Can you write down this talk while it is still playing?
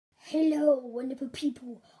Hello, wonderful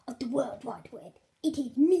people of the World Wide Web. It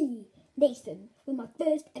is me, Nathan, with my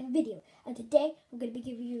first ever video. And today, I'm going to be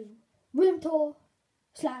giving you room tour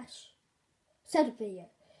 / setup video.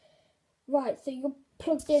 Right, so you're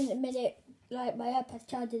plugged in a minute, like my iPad's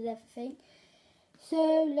charged and everything.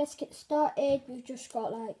 So let's get started. We've just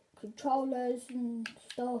got like controllers and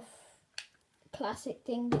stuff. Classic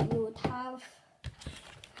thing that you would have.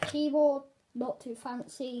 Keyboard, not too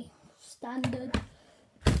fancy, standard.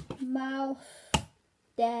 Mouse,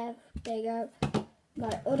 there you go.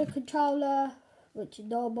 My other controller, which is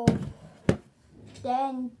normal.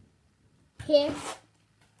 Then here,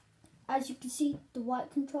 as you can see, the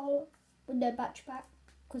white controller with no battery pack,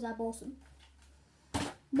 because I'm awesome.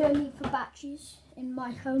 No need for batteries in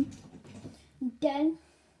my home. And then,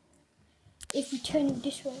 if you turn it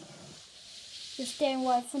this way, you're standing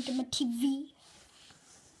right in front of my TV.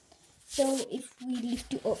 So if we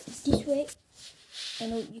lift it up this way, I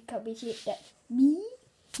know you can't see it, that's me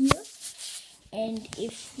here. And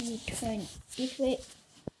if you turn this way,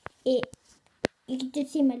 you can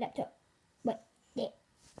just see my laptop. But yeah.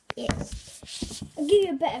 I'll give you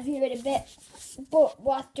a better view in a bit. But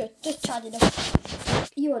whilst just charging up,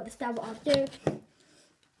 you understand what I'll do.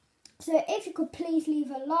 So if you could please leave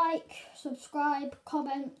a like, subscribe,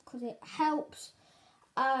 comment, because it helps.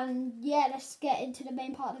 And yeah, let's get into the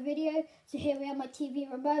main part of the video. So here we have my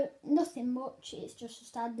TV remote. Nothing much, it's just a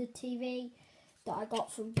standard TV that I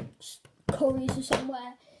got from Curry's or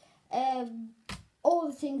somewhere. All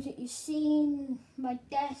the things that you've seen. My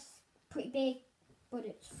desk, pretty big, but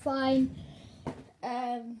it's fine.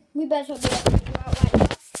 We better not be able to figure out right now.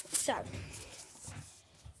 So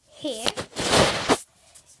here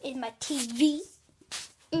is my TV.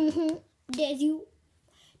 There's you.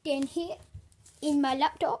 Then here in my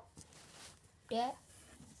laptop, there,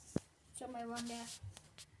 somewhere around there.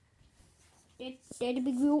 There's the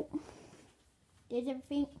big room. There's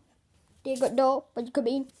everything. There's got door, but you come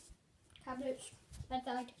in. Tablets,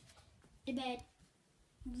 bedside, the bed,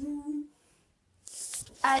 room,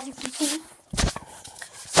 as you can see.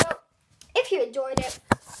 So, if you enjoyed it,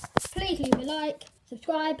 please leave a like,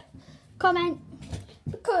 subscribe, comment,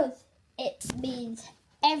 because it means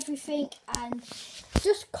everything. And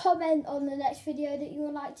just comment on the next video that you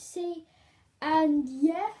would like to see. And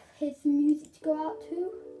yeah, here's some music to go out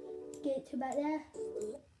to. Get it to about there.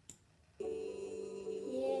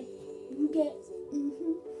 Yeah, you get.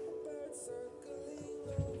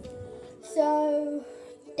 So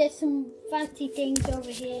there's some fancy things over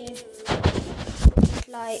here,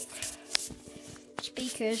 like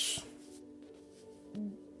speakers.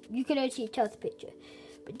 You can actually tell the picture,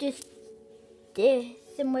 but just there's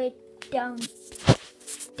somewhere down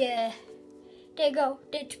there. There you go.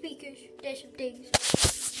 There's speakers. There's some things.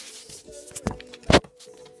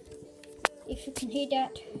 If you can hear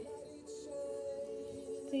that,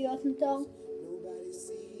 pretty awesome song.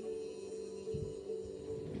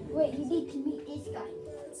 Wait, you need to meet this guy.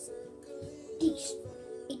 This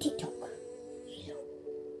is TikTok. Hello.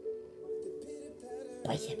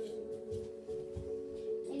 Biceps.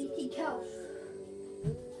 Anything else?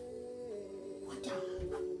 What up?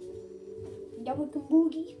 Double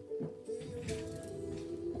boogie.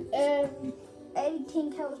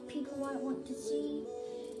 Anything else people might want to see?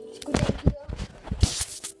 It's a good idea.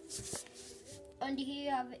 Under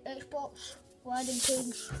here I have an Xbox, widen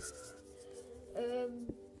things.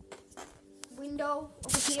 Window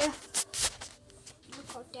over here.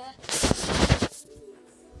 Look out there.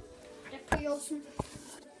 They're pretty awesome.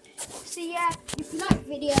 So yeah, if you like the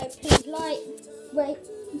video, please like, rate,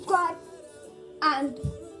 subscribe, and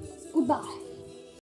goodbye.